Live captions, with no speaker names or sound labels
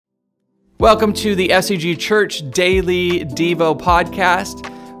Welcome to the SCG Church Daily Devo podcast.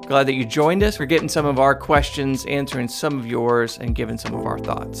 Glad that you joined us. We're getting some of our questions, answering some of yours, and giving some of our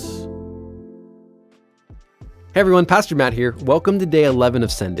thoughts. Hey everyone, Pastor Matt here. Welcome to day 11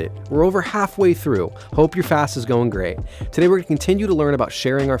 of Send It. We're over halfway through. Hope your fast is going great. Today we're going to continue to learn about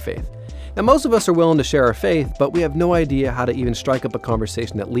sharing our faith. Now most of us are willing to share our faith, but we have no idea how to even strike up a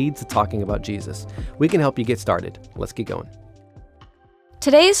conversation that leads to talking about Jesus. We can help you get started. Let's get going.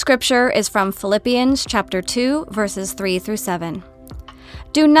 Today's scripture is from Philippians chapter 2, verses 3 through 7.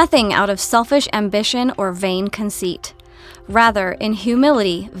 Do nothing out of selfish ambition or vain conceit. Rather, in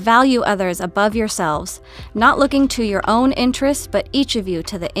humility, value others above yourselves, not looking to your own interests, but each of you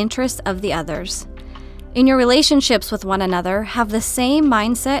to the interests of the others. In your relationships with one another, have the same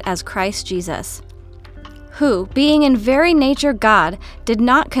mindset as Christ Jesus, who, being in very nature God, did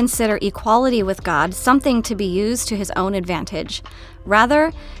not consider equality with God something to be used to his own advantage.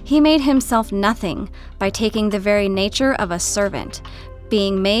 Rather, he made himself nothing by taking the very nature of a servant,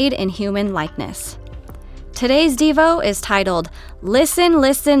 being made in human likeness. Today's Devo is titled, Listen,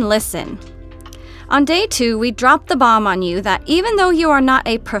 Listen, Listen. On day 2, we dropped the bomb on you that even though you are not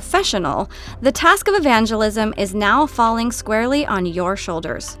a professional, the task of evangelism is now falling squarely on your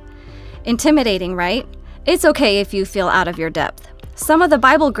shoulders. Intimidating, right? It's okay if you feel out of your depth. Some of the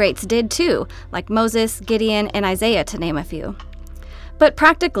Bible greats did too, like Moses, Gideon, and Isaiah, to name a few. But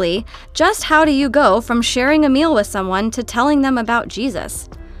practically, just how do you go from sharing a meal with someone to telling them about Jesus?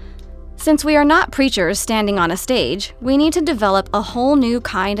 Since we are not preachers standing on a stage, we need to develop a whole new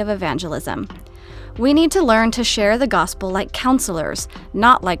kind of evangelism. We need to learn to share the gospel like counselors,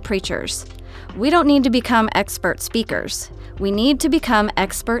 not like preachers. We don't need to become expert speakers. We need to become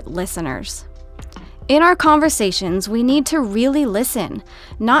expert listeners. In our conversations, we need to really listen,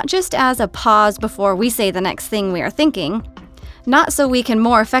 not just as a pause before we say the next thing we are thinking, not so we can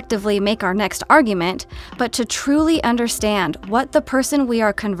more effectively make our next argument, but to truly understand what the person we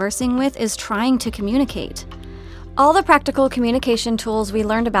are conversing with is trying to communicate. All the practical communication tools we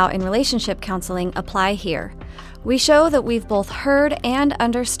learned about in relationship counseling apply here. We show that we've both heard and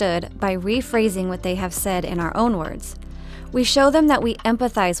understood by rephrasing what they have said in our own words. We show them that we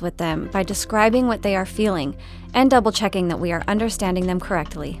empathize with them by describing what they are feeling and double-checking that we are understanding them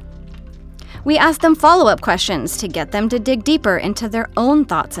correctly. We ask them follow-up questions to get them to dig deeper into their own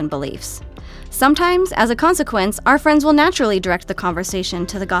thoughts and beliefs. Sometimes, as a consequence, our friends will naturally direct the conversation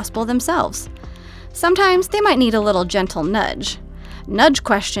to the gospel themselves. Sometimes they might need a little gentle nudge. Nudge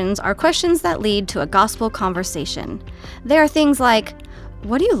questions are questions that lead to a gospel conversation. They are things like,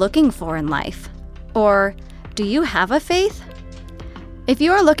 what are you looking for in life? Or, do you have a faith? If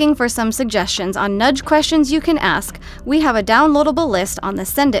you are looking for some suggestions on nudge questions you can ask, we have a downloadable list on the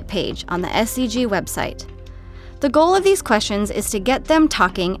Send It page on the SCG website. The goal of these questions is to get them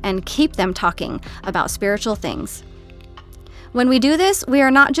talking and keep them talking about spiritual things. When we do this, we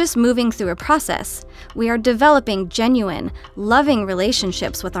are not just moving through a process. We are developing genuine, loving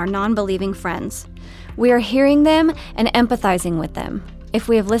relationships with our non-believing friends. We are hearing them and empathizing with them. If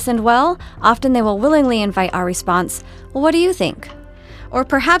we have listened well, often they will willingly invite our response, well, what do you think? Or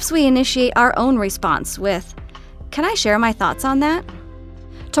perhaps we initiate our own response with, can I share my thoughts on that?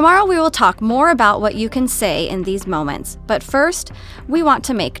 Tomorrow we will talk more about what you can say in these moments, but first, we want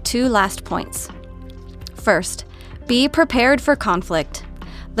to make 2 last points. First, be prepared for conflict.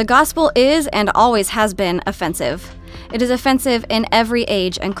 The gospel is and always has been offensive. It is offensive in every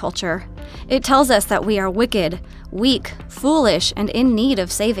age and culture. It tells us that we are wicked, weak, foolish, and in need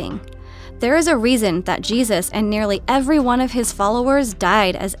of saving. There is a reason that Jesus and nearly every one of his followers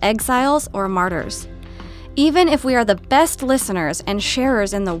died as exiles or martyrs. Even if we are the best listeners and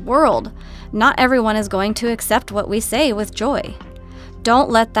sharers in the world, not everyone is going to accept what we say with joy.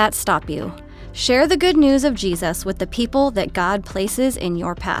 Don't let that stop you. Share the good news of Jesus with the people that God places in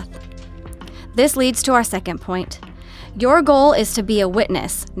your path. This leads to our second point. Your goal is to be a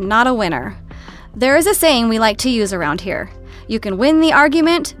witness, not a winner. There is a saying we like to use around here. You can win the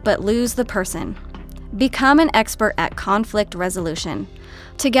argument, but lose the person. Become an expert at conflict resolution.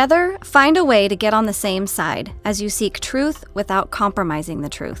 Together, find a way to get on the same side as you seek truth without compromising the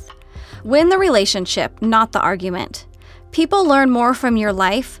truth. Win the relationship, not the argument. People learn more from your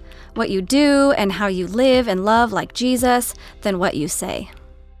life, what you do, and how you live and love like Jesus, than what you say.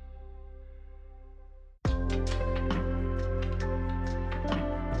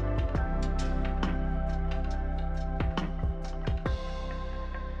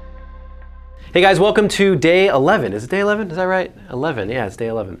 Hey guys, welcome to day 11. Is it day 11? Is that right? 11. Yeah, it's day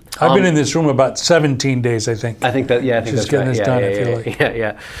 11. I've been in this room about 17 days, I think. I think that's Just getting right. this done, I feel like.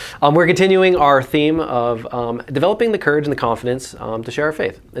 Yeah. We're continuing our theme of developing the courage and the confidence to share our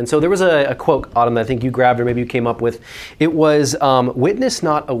faith. And so there was a quote, Autumn, that I think you grabbed or maybe you came up with. It was, witness,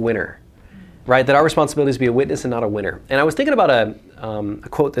 not a winner. Right, that our responsibility is to be a witness and not a winner. And I was thinking about a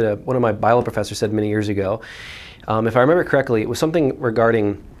quote that one of my Bible professors said many years ago. If I remember correctly, it was something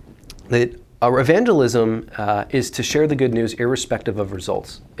regarding that our evangelism is to share the good news irrespective of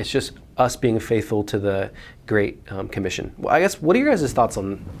results. It's just us being faithful to the Great Commission. Well, I guess, what are your guys' thoughts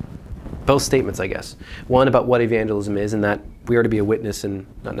on both statements, I guess? One, about what evangelism is and that we are to be a witness and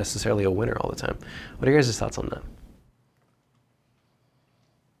not necessarily a winner all the time. What are your guys' thoughts on that?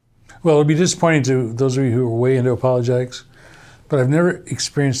 Well, it'll be disappointing to those of you who are way into apologetics, but I've never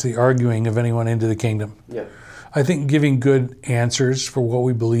experienced the arguing of anyone into the kingdom. Yeah. I think giving good answers for what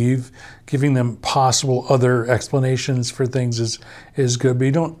we believe, giving them possible other explanations for things is good, but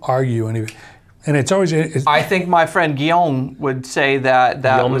you don't argue anyway. And it's always... I think my friend Guillaume would say that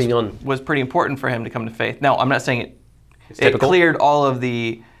was pretty important for him to come to faith. No, I'm not saying it cleared all of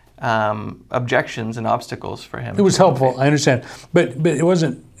the objections and obstacles for him. It was helpful, I understand. But it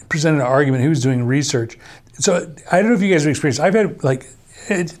wasn't presented an argument. He was doing research. So I don't know if you guys have experienced, I've had,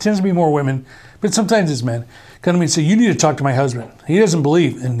 it tends to be more women, but sometimes it's men, come to me and say, you need to talk to my husband. He doesn't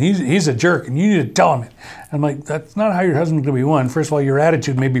believe, and he's a jerk, and you need to tell him it. I'm like, that's not how your husband's going to be won. First of all, your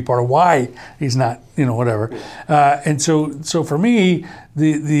attitude may be part of why he's not, whatever. And so for me,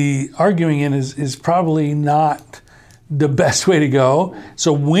 the arguing in is probably not the best way to go.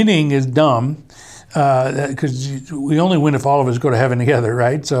 So winning is dumb. Because we only win if all of us go to heaven together,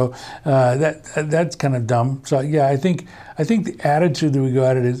 right? So that's kind of dumb. So yeah, I think the attitude that we go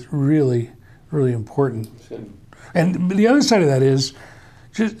at it is really, really important. And the other side of that is,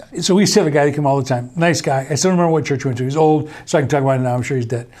 so we used to have a guy that came all the time, nice guy. I still remember what church we went to. He's old, so I can talk about it now. I'm sure he's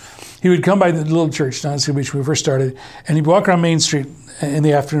dead. He would come by the little church down at Sea Beach when we first started, and he'd walk around Main Street in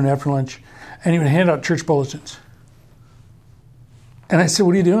the afternoon after lunch, and he would hand out church bulletins. And I said,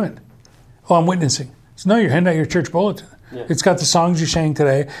 "What are you doing?" "Oh, I'm witnessing." So no, you're handing out your church bulletin. Yeah. It's got the songs you sang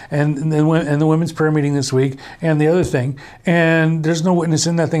today, and the women's prayer meeting this week, and the other thing, and there's no witness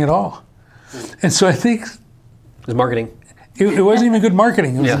in that thing at all. And so I think it was marketing. It wasn't even good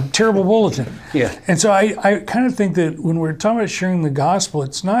marketing. It was a terrible bulletin. Yeah. And so I kind of think that when we're talking about sharing the gospel,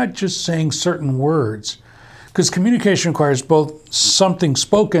 it's not just saying certain words, because communication requires both something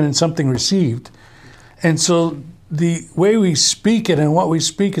spoken and something received. And so the way we speak it and what we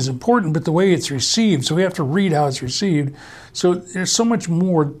speak is important, but the way it's received, so we have to read how it's received. So there's so much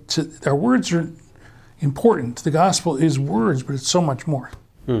more to, our words are important. The gospel is words, but it's so much more.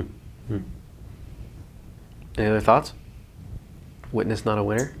 Any other thoughts? Witness, not a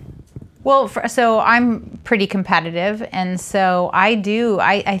winner? Well, so I'm pretty competitive, and so I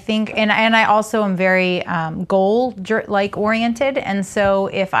think, and I also am very goal-like oriented, and so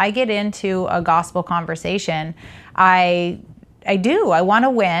if I get into a gospel conversation, I want to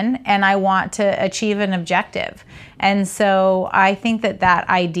win, and I want to achieve an objective. And so I think that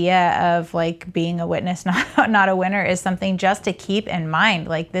idea of being a witness, not a winner, is something just to keep in mind.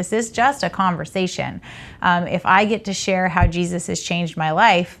 This is just a conversation. If I get to share how Jesus has changed my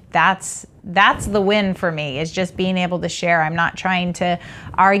life, that's the win for me, is just being able to share. I'm not trying to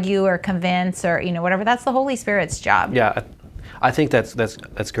argue or convince or whatever. That's the Holy Spirit's job. Yeah, I think that's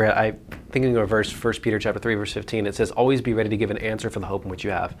great. I thinking of a verse, 1 Peter chapter 3, verse 15, it says, always be ready to give an answer for the hope in which you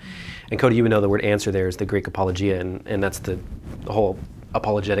have. And Cody, you would know the word answer there is the Greek apologia, and that's the whole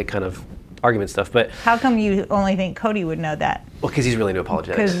apologetic kind of argument stuff. But how come you only think Cody would know that? Well, because he's really into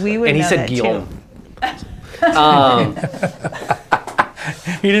apologetics. Because we would know that too. And he said Guillaume.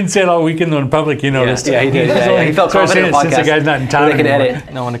 He didn't say it all weekend in public, you noticed. Yeah, he did. Yeah, he felt confident in the podcast. Since the guy's not in town they can anymore.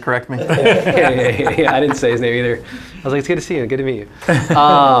 edit. No one to correct me. Yeah, I didn't say his name either. I was like, it's good to see you. Good to meet you.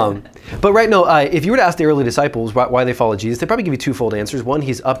 But right now, if you were to ask the early disciples why they followed Jesus, they'd probably give you twofold answers. One,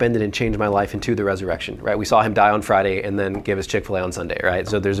 he's upended and changed my life, and two, the resurrection, right? We saw him die on Friday and then give us Chick-fil-A on Sunday, right?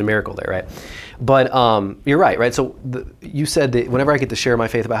 So there's a miracle there, right? But you're right? So you said that whenever I get to share my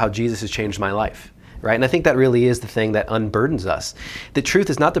faith about how Jesus has changed my life, right? And I think that really is the thing that unburdens us. The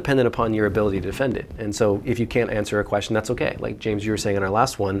truth is not dependent upon your ability to defend it. And so if you can't answer a question, that's okay. Like James, you were saying in our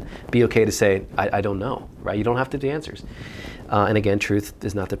last one, be okay to say, I don't know, right? You don't have to do answers. And again, truth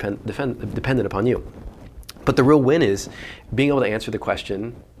is not dependent upon you. But the real win is being able to answer the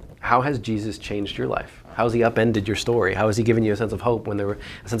question how has Jesus changed your life? How has he upended your story? How has he given you a sense of hope when there were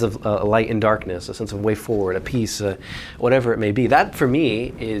a sense of a light in darkness, a sense of way forward, a peace, whatever it may be? That for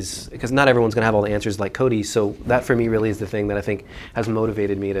me is, because not everyone's going to have all the answers like Cody, so that for me really is the thing that I think has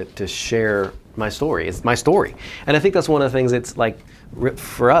motivated me to share my story. It's my story. And I think that's one of the things that's like,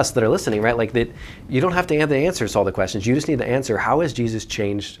 for us that are listening, right? Like that you don't have to have the answers to all the questions. You just need to answer, how has Jesus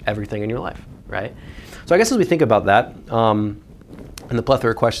changed everything in your life, right? So I guess as we think about that, and the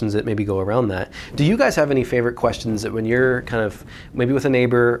plethora of questions that maybe go around that. Do you guys have any favorite questions that when you're kind of maybe with a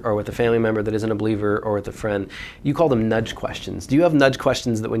neighbor or with a family member that isn't a believer or with a friend, you call them nudge questions? Do you have nudge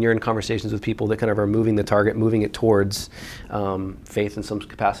questions that when you're in conversations with people that kind of are moving the target, moving it towards faith in some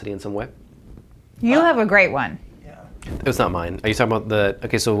capacity in some way? You have a great one. It's not mine. Are you talking about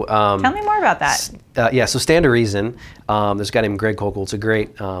okay, so... tell me more about that. So Stand to Reason, there's a guy named Greg Kokel. It's a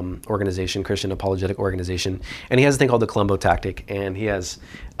great organization, Christian apologetic organization. And he has a thing called the Columbo Tactic, and he has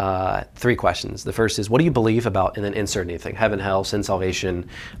 3 questions. The first is, what do you believe about, and then insert anything, heaven, hell, sin, salvation,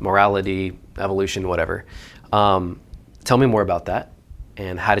 morality, evolution, whatever. Tell me more about that.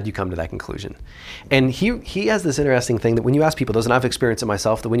 And how did you come to that conclusion? And he has this interesting thing that when you ask people those, and I've experienced it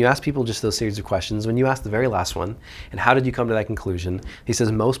myself, that when you ask people just those series of questions, when you ask the very last one, and how did you come to that conclusion? He says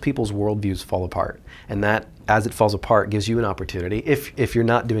most people's worldviews fall apart. And that, as it falls apart, gives you an opportunity, if you're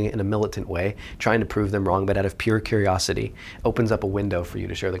not doing it in a militant way, trying to prove them wrong, but out of pure curiosity, opens up a window for you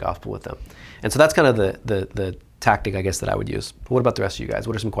to share the gospel with them. And so that's kind of the tactic, I guess, that I would use. But what about the rest of you guys?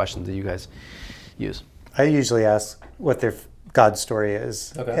 What are some questions that you guys use? I usually ask what their God story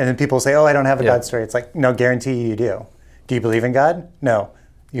is. Okay. And then people say, oh, I don't have a God story. It's like, no, guarantee you do. Do you believe in God? No,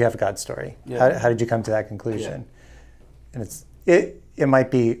 you have a God story. Yeah. How did you come to that conclusion? Yeah. And it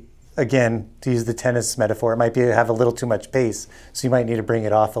might be, again, to use the tennis metaphor, it might be have a little too much pace, so you might need to bring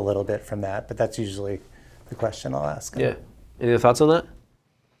it off a little bit from that, but that's usually the question I'll ask them. Yeah. Any other thoughts on that?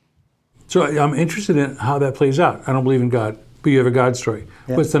 So I'm interested in how that plays out. I don't believe in God, but you have a God story.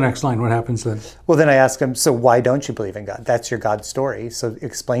 Yeah. What's the next line? What happens then? Well, then I ask them, so why don't you believe in God? That's your God story. So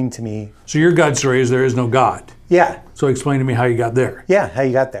explain to me. So your God story is there is no God. Yeah. So explain to me how you got there. Yeah, how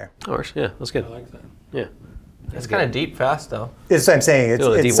you got there. Of course, yeah, that's good. I like that. Yeah. It's kind of deep fast, though. That's what I'm saying.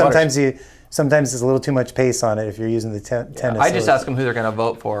 It's sometimes sometimes there's a little too much pace on it if you're using the tennis. I just ask them who they're going to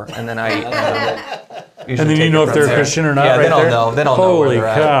vote for, and then and then you know if they're a Christian or not. Yeah, right then I'll know. Then I'll know where they're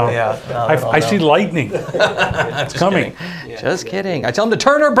cow. at. Yeah, I see lightning. It's coming. Just kidding. I tell them to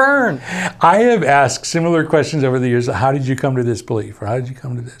turn or burn. I have asked similar questions over the years. How did you come to this belief, or how did you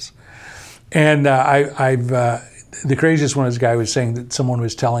come to this? And I've the craziest one is a guy was saying that someone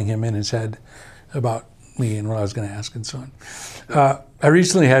was telling him in his head about me and what I was going to ask and so on. I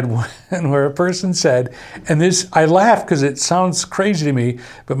recently had one where a person said, and this, I laugh because it sounds crazy to me,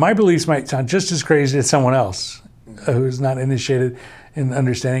 but my beliefs might sound just as crazy to someone else who's not initiated in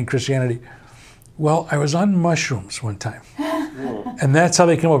understanding Christianity. Well, I was on mushrooms one time, and that's how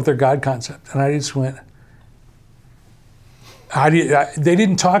they came up with their God concept. And I just went, they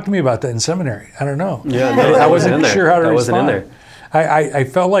didn't talk to me about that in seminary. I don't know. Yeah, I wasn't sure how to respond. Wasn't in there. I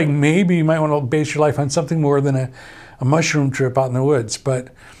felt like maybe you might want to base your life on something more than a mushroom trip out in the woods. But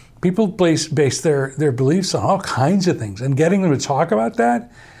people base their beliefs on all kinds of things. And getting them to talk about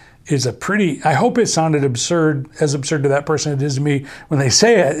that is I hope it sounded as absurd to that person as it is to me when they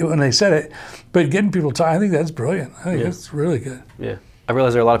said it. But getting people to talk, I think that's brilliant. I think that's really good. Yeah. I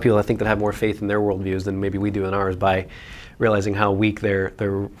realize there are a lot of people I think that have more faith in their worldviews than maybe we do in ours by realizing how weak their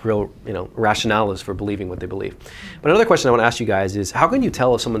real rationale is for believing what they believe. But another question I want to ask you guys is, how can you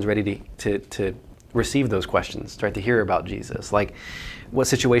tell if someone's ready to receive those questions, to hear about Jesus? Like, what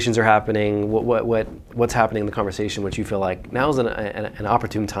situations are happening? What's happening in the conversation which you feel like now is an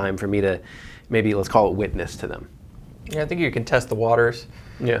opportune time for me to maybe, let's call it, witness to them? Yeah, I think you can test the waters.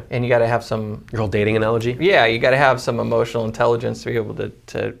 Yeah. And you got to have some... Your whole dating analogy? Yeah, you got to have some emotional intelligence to be able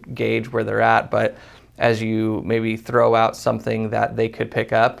to gauge where they're at. But as you maybe throw out something that they could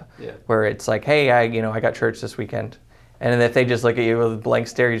pick up, where it's like, hey, I got church this weekend. And then if they just look at you with a blank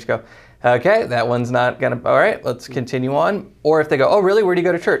stare, you just go, okay, that one's not going to... All right, let's continue on. Or if they go, oh, really? Where do you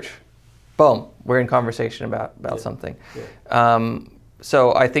go to church? Boom, we're in conversation about something. Yeah.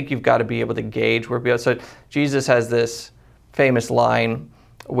 So I think you've got to be able to gauge where people... So Jesus has this famous line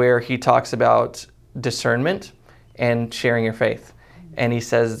where he talks about discernment and sharing your faith. And he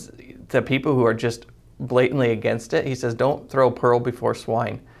says the people who are just blatantly against it, he says, don't throw pearl before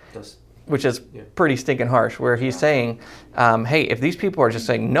swine. Which is pretty stinking harsh, where he's saying, hey, if these people are just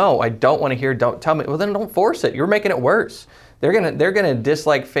saying, no, I don't want to hear, don't tell me, well, then don't force it. You're making it worse. They're gonna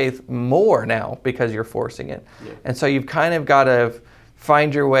dislike faith more now because you're forcing it. Yeah. And so you've kind of got to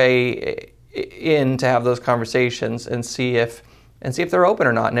find your way in to have those conversations and see if and see if they're open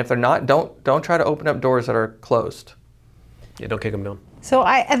or not. And if they're not, don't try to open up doors that are closed. Yeah, don't kick them down. So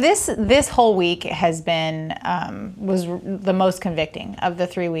this whole week has been was the most convicting of the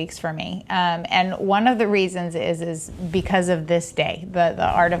 3 weeks for me, and one of the reasons is because of this day, the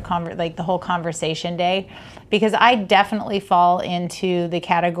art of the whole conversation day, because I definitely fall into the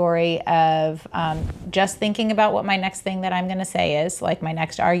category of just thinking about what my next thing that I'm going to say is, like my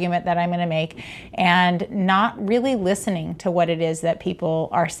next argument that I'm going to make, and not really listening to what it is that people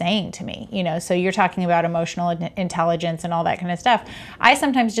are saying to me. So you're talking about emotional intelligence and all that kind of stuff. I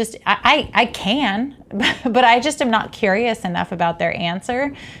sometimes just, I can, but I just am not curious enough about their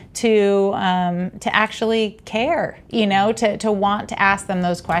answer to actually care, to want to ask them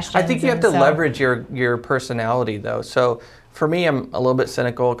those questions. I think you have to leverage your personality, though. So for me, I'm a little bit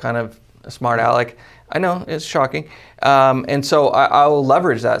cynical, kind of a smart aleck. I know, it's shocking. And so I will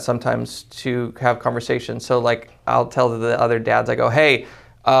leverage that sometimes to have conversations. So like I'll tell the other dads, I go, hey,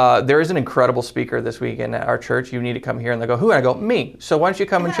 there is an incredible speaker this weekend at our church. You need to come here. And they go, who? And I go, me. So why don't you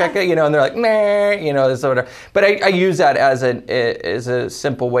come and check it? And they're like, nah, this or whatever. But I use that as a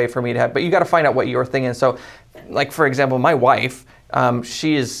simple way for me to have. But you got to find out what your thing is. So, like for example, my wife,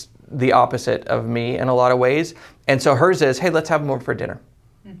 she is the opposite of me in a lot of ways. And so hers is, hey, let's have them over for dinner.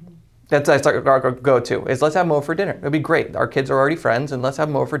 That's our go-to, is let's have them over for dinner. It'd be great. Our kids are already friends, and let's have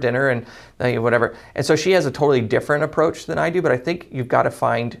them over for dinner and whatever. And so she has a totally different approach than I do, but I think you've got to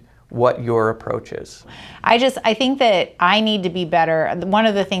find what your approach is. I think that I need to be better. One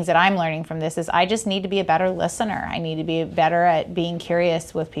of the things that I'm learning from this is I just need to be a better listener. I need to be better at being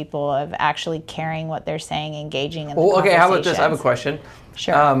curious with people, of actually caring what they're saying, engaging in the conversations. Okay, how about this? I have a question.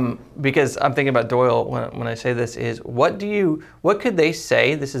 Sure. Because I'm thinking about Doyle when I say this is, what could they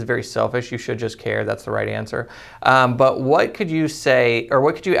say? This is very selfish. You should just care. That's the right answer. But what could you say, or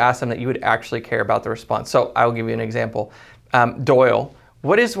what could you ask them that you would actually care about the response? So I'll give you an example. Doyle,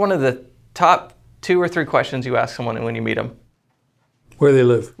 what is one of the top 2 or 3 questions you ask someone when you meet them? Where they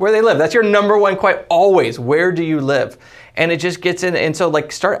live. Where they live. That's your number one question. Always. Where do you live? And it just gets in. And so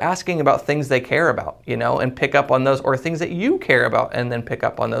like start asking about things they care about, and pick up on those, or things that you care about, and then pick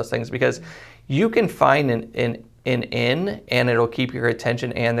up on those things, because you can find an in and it'll keep your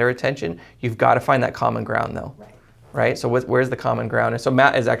attention and their attention. You've got to find that common ground though. Right? So where's the common ground? And so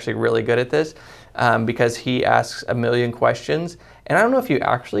Matt is actually really good at this because he asks a million questions. And I don't know if you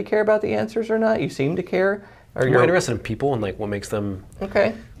actually care about the answers or not. You seem to care. Or you're interested in people and like what makes them.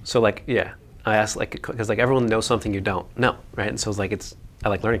 Okay. So like, yeah, I ask because everyone knows something you don't know, right? And so it's like I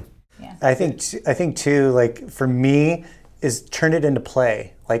like learning. Yeah. I think too, like for me, is turn it into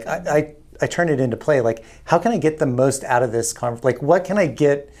play. Like I turn it into play. Like how can I get the most out of this conversation? Like what can I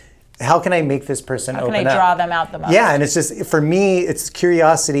get? How can I make this person open up? How can I draw them out the most? Yeah, and it's just, for me, it's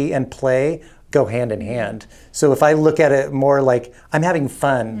curiosity and play go hand in hand. So if I look at it more like I'm having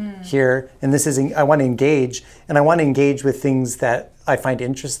fun here, and I want to engage, and I want to engage with things that I find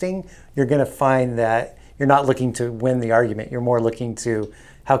interesting, you're going to find that you're not looking to win the argument. You're more looking to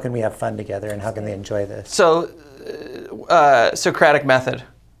how can we have fun together and how can they enjoy this. So, Socratic method.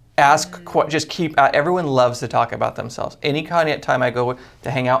 Just keep. Everyone loves to talk about themselves. Any kind of time I go to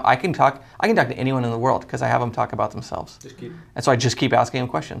hang out, I can talk to anyone in the world because I have them talk about themselves. And so I just keep asking them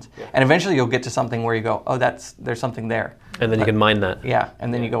questions. Yeah. And eventually you'll get to something where you go, oh, there's something there. And then you can mine that. Yeah,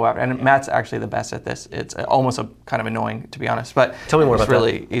 and then you go out. And Matt's actually the best at this. It's almost kind of annoying, to be honest. But tell me more about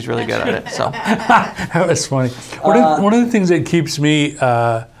that. He's really good at it. So that was funny. One of the things that keeps me.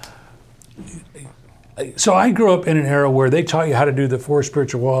 So I grew up in an era where they taught you how to do the 4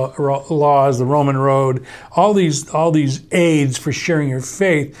 spiritual laws, the Roman road, all these aids for sharing your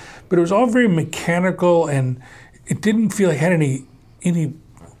faith, but it was all very mechanical, and it didn't feel like it had any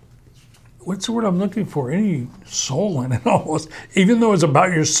what's the word I'm looking for? Any soul in it almost, even though it's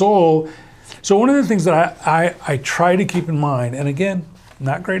about your soul. So one of the things that I try to keep in mind, and again,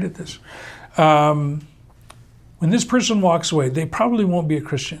 not great at this, when this person walks away, they probably won't be a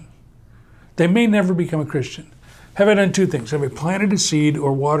Christian. They may never become a Christian. Have I done 2 things? Have I planted a seed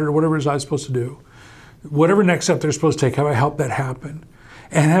or watered or whatever it is I was supposed to do? Whatever next step they're supposed to take, have I helped that happen?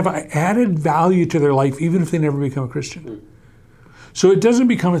 And have I added value to their life even if they never become a Christian? So it doesn't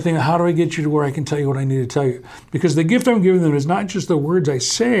become a thing of how do I get you to where I can tell you what I need to tell you? Because the gift I'm giving them is not just the words I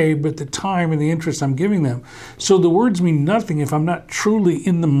say, but the time and the interest I'm giving them. So the words mean nothing if I'm not truly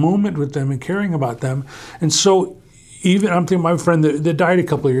in the moment with them and caring about them. And so even, I'm thinking my friend that died a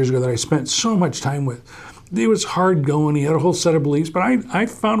couple of years ago that I spent so much time with, he was hard going, he had a whole set of beliefs, but I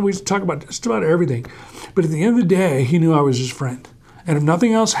found ways to talk about just about everything. But at the end of the day, he knew I was his friend. And if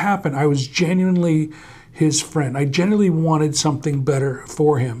nothing else happened, I was genuinely his friend. I genuinely wanted something better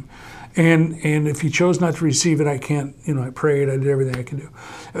for him. And if you chose not to receive it, I can't, I prayed, I did everything I can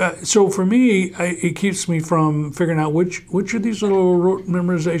do. So for me, it keeps me from figuring out which of these little rote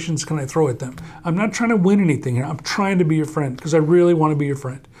memorizations can I throw at them. I'm not trying to win anything here. I'm trying to be your friend because I really want to be your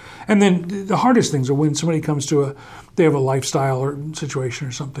friend. And then the hardest things are when somebody comes to they have a lifestyle or situation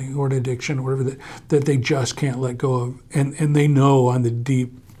or something, or an addiction or whatever that they just can't let go of. And they know on the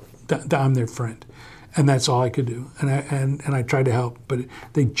deep that I'm their friend. And that's all I could do. And I tried to help, but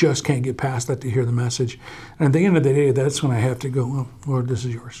they just can't get past that to hear the message. And at the end of the day, that's when I have to go, oh, Lord, this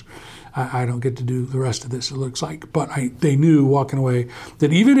is yours. I don't get to do the rest of this, it looks like. But they knew walking away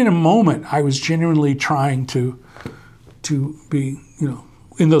that even in a moment, I was genuinely trying to be,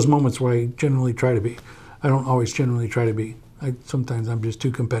 in those moments where I genuinely try to be. I don't always genuinely try to be. Sometimes I'm just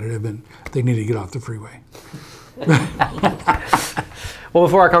too competitive and they need to get off the freeway. Well,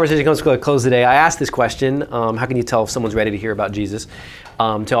 before our conversation comes to a close today, I asked this question, how can you tell if someone's ready to hear about Jesus,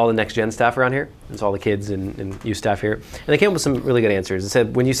 to all the Next Gen staff around here, and to all the kids and youth staff here. And they came up with some really good answers. It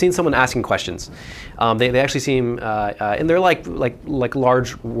said, when you've seen someone asking questions, they actually seem, and they're like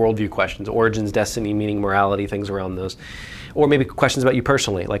large worldview questions, origins, destiny, meaning, morality, things around those. Or maybe questions about you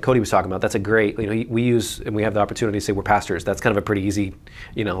personally, like Cody was talking about. That's a great, we use, and we have the opportunity to say we're pastors. That's kind of a pretty easy,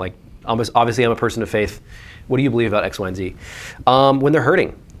 obviously I'm a person of faith. What do you believe about X, Y, and Z? When they're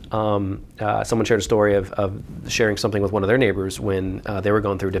hurting, someone shared a story of sharing something with one of their neighbors when they were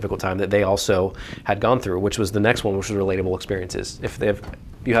going through a difficult time that they also had gone through, which was the next one, which was relatable experiences. If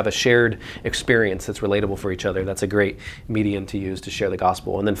you have a shared experience that's relatable for each other, that's a great medium to use to share the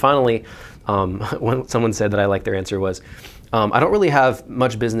gospel. And then finally, when someone said that I liked their answer was, I don't really have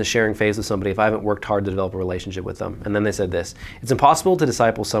much business sharing faith with somebody if I haven't worked hard to develop a relationship with them. And then they said this: it's impossible to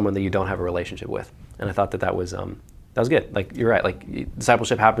disciple someone that you don't have a relationship with. And I thought that was good. Like, you're right. Like,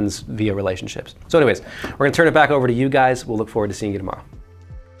 discipleship happens via relationships. So anyways, we're going to turn it back over to you guys. We'll look forward to seeing you tomorrow.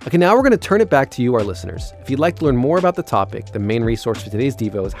 Okay, now we're going to turn it back to you, our listeners. If you'd like to learn more about the topic, the main resource for today's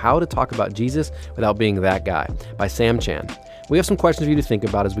Devo is How to Talk About Jesus Without Being That Guy by Sam Chan. We have some questions for you to think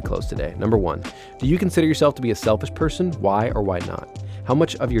about as we close today. Number 1, do you consider yourself to be a selfish person? Why or why not? How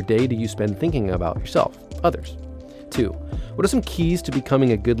much of your day do you spend thinking about yourself, others? 2, what are some keys to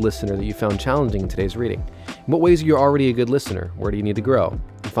becoming a good listener that you found challenging in today's reading? In what ways are you already a good listener? Where do you need to grow?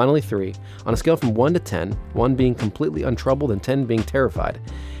 And finally, 3, on a scale from 1 to 10, 1 being completely untroubled and 10 being terrified,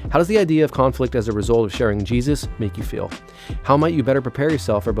 how does the idea of conflict as a result of sharing Jesus make you feel? How might you better prepare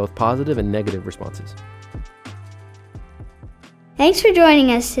yourself for both positive and negative responses? Thanks for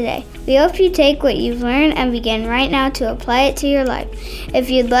joining us today. We hope you take what you've learned and begin right now to apply it to your life. If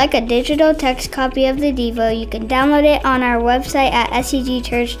you'd like a digital text copy of the Devo, you can download it on our website at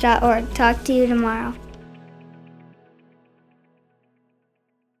secchurch.org. Talk to you tomorrow.